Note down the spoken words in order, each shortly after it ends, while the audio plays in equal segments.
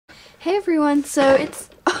Hey everyone, so it's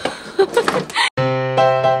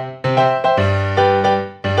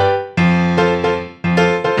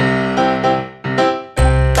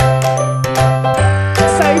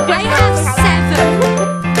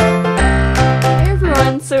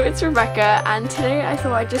So it's Rebecca, and today I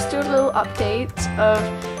thought I'd just do a little update of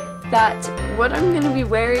what I'm going to be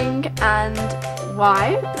wearing and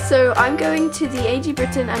why. So I'm going to the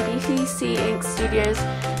Agbritain and BFCinkstudios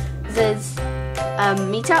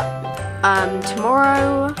meetup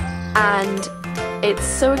tomorrow, and it's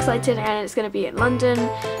so exciting, and it's going to be in London,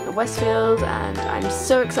 at Westfield, and I'm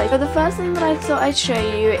so excited. So the first thing that I thought I'd show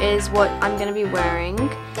you is what I'm going to be wearing.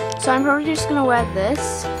 So I'm probably just going to wear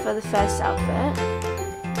this for the first outfit.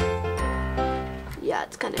 Yeah,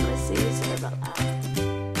 it's kind of messy, sorry about that.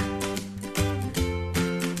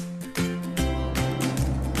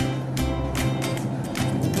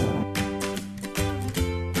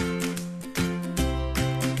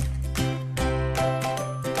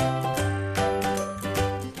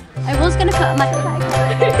 I was going to put on my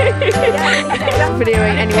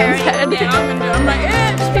videoing anyone's head. Yeah, I'm going to do it. I'm like,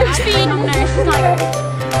 just feed on there. She's like,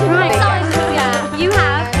 right, yeah, you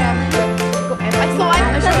have. I thought I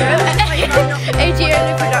was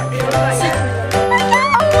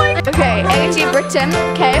okay, Agbritain,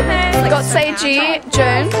 okay, got Sage,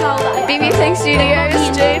 Joan, BFCinkstudios,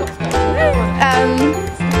 Jade,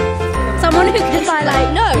 someone who can buy like,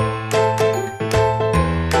 no.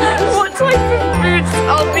 What type of boots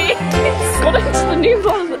are these? Got into the new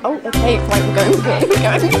one. Oh, okay, right, we're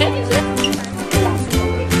going.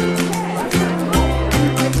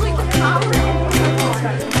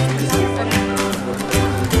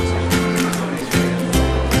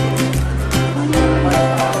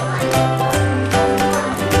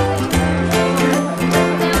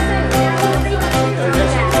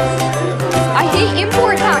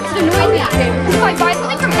 Import tax annoys me. If I buy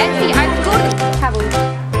something from Etsy, I have to go to the travel.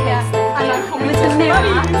 Yeah. With the mirror.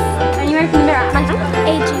 And you open the mirror.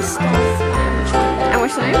 AG stuff. And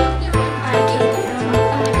what's your name?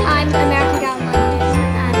 I'm American Gal London,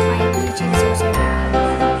 and my YouTube is also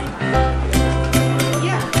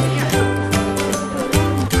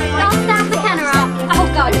I'll stand the camera. Oh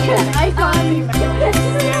god. I can't even.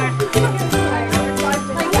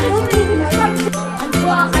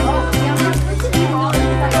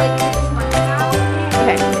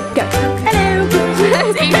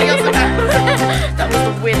 That was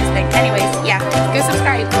the weirdest thing. Anyways, yeah, go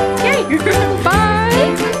subscribe. Yay! Bye!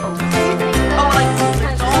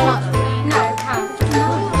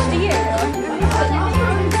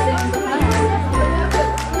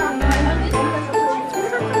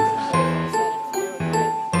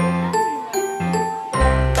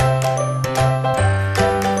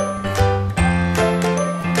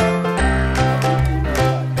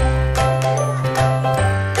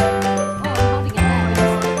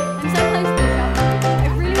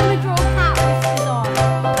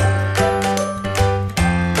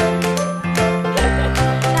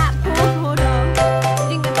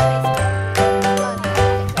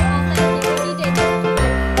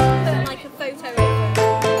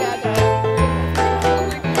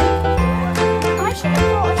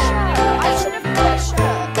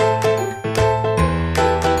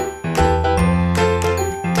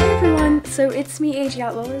 So it's me, AG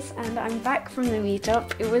Outlaws, and I'm back from the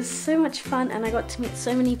meetup. It was so much fun, and I got to meet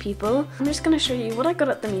so many people. I'm just going to show you what I got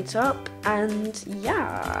at the meetup, and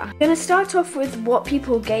yeah. I'm going to start off with what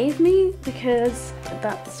people gave me, because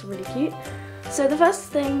that's really cute. So the first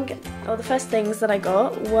thing, or the first things that I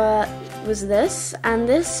got was this, and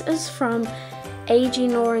this is from AG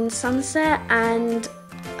Norn Sunset, and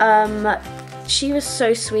she was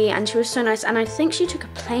so sweet, and she was so nice, and I think she took a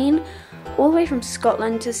plane all the way from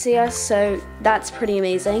Scotland to see us, so that's pretty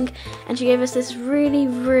amazing. And she gave us this really,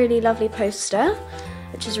 really lovely poster,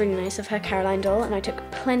 which is really nice, of her Caroline doll, and I took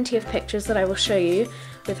plenty of pictures that I will show you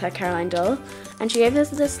with her Caroline doll. And she gave us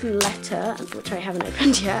this letter, which I haven't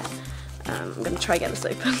opened yet. I'm going to try to get this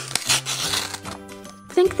open.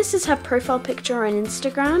 I think this is her profile picture on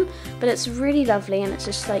Instagram, but it's really lovely, and it's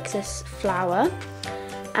just like this flower.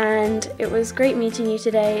 And it was great meeting you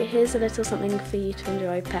today. Here's a little something for you to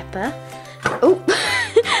enjoy, Pepper. Oh,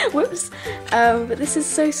 whoops. But this is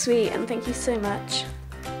so sweet, and thank you so much.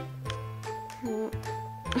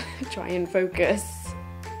 Try and focus.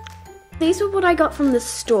 These were what I got from the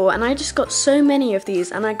store, and I just got so many of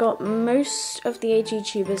these, and I got most of the AG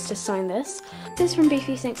tubers to sign this. This is from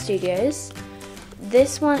BFCinkstudios.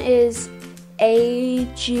 This one is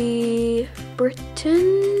Agbritain,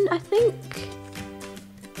 I think.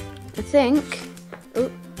 Oh.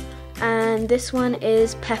 And this one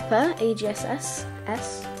is Pepper, AGSS.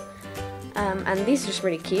 And these are just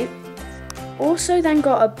really cute. also then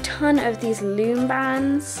got a ton of these loom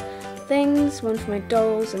bands things, one for my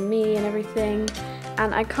dolls and me and everything,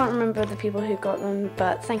 and I can't remember the people who got them,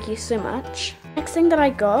 but thank you so much. Next thing that I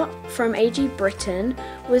got from Agbritain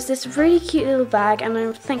was this really cute little bag,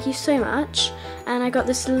 and thank you so much. And I got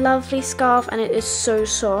this lovely scarf, and it is so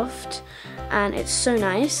soft and it's so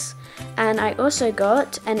nice. And I also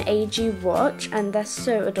got an AG watch, and they're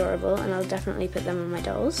so adorable, and I'll definitely put them on my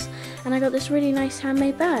dolls. And I got this really nice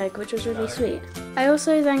handmade bag, which was really sweet. I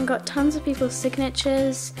also then got tons of people's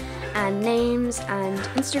signatures and names and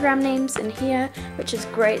Instagram names in here, which is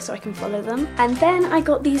great, so I can follow them. And then I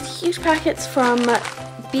got these huge packets from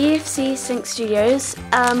BFCinkstudios.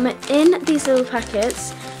 In these little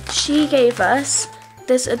packets, she gave us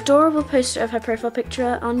this adorable poster of her profile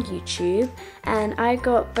picture on YouTube, and I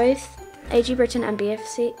got both Agbritain and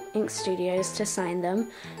BFCinkstudios to sign them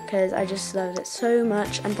because I just loved it so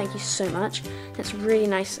much, and thank you so much. It's really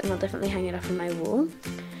nice, and I'll definitely hang it up on my wall.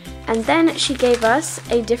 And then she gave us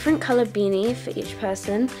a different colour beanie for each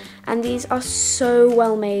person, and these are so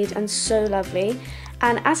well made and so lovely.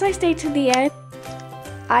 And as I stayed to the end,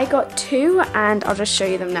 I got two, and I'll just show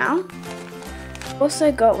you them now.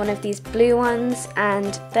 Also got one of these blue ones,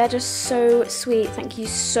 and they're just so sweet, thank you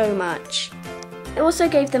so much. I also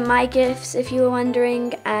gave them my gifts, if you were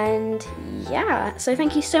wondering, and yeah, so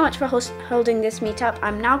thank you so much for holding this meetup.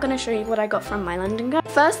 I'm now going to show you what I got from my London girl.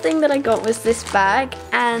 First thing that I got was this bag,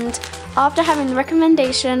 and after having the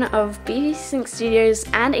recommendation of BFCinkstudios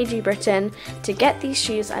and Agbritain to get these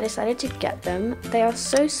shoes, I decided to get them. They are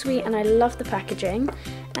so sweet, and I love the packaging,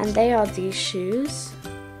 and they are these shoes.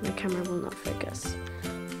 My camera will not focus.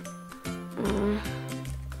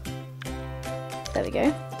 There we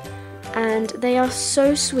go. And they are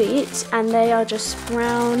so sweet, and they are just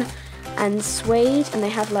brown and suede, and they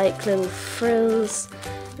have like little frills.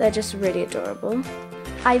 They're just really adorable.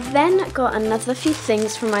 I then got another few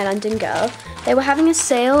things from my London girl. They were having a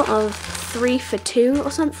sale of 3 for 2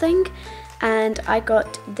 or something, and I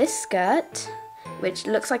got this skirt, which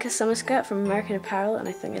looks like a summer skirt from American Apparel, and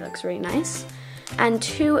I think it looks really nice, and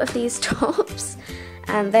 2 of these tops,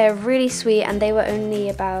 and they're really sweet, and they were only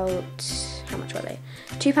about, how much were they?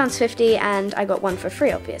 £2.50, and I got one for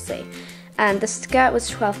free, obviously. And the skirt was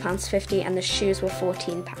 £12.50, and the shoes were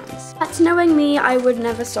 £14. But knowing me, I would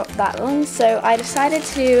never stop that long, so I decided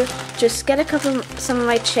to just get some of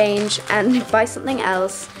my change and buy something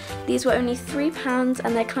else. These were only £3,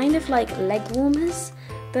 and they're kind of like leg warmers.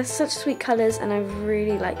 They're such sweet colours, and I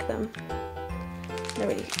really like them. They're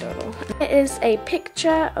really adorable. It is a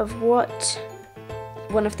picture of what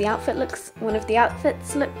one of the outfits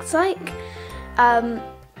looks like.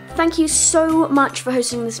 Thank you so much for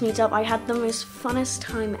hosting this meetup. I had the most funnest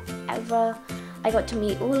time ever. I got to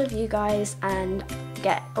meet all of you guys and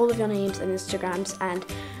get all of your names and Instagrams, and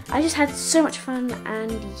I just had so much fun,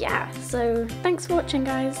 and yeah, so thanks for watching,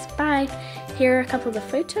 guys. Bye. Here are a couple of the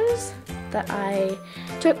photos that I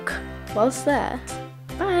took whilst there.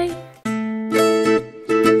 Bye.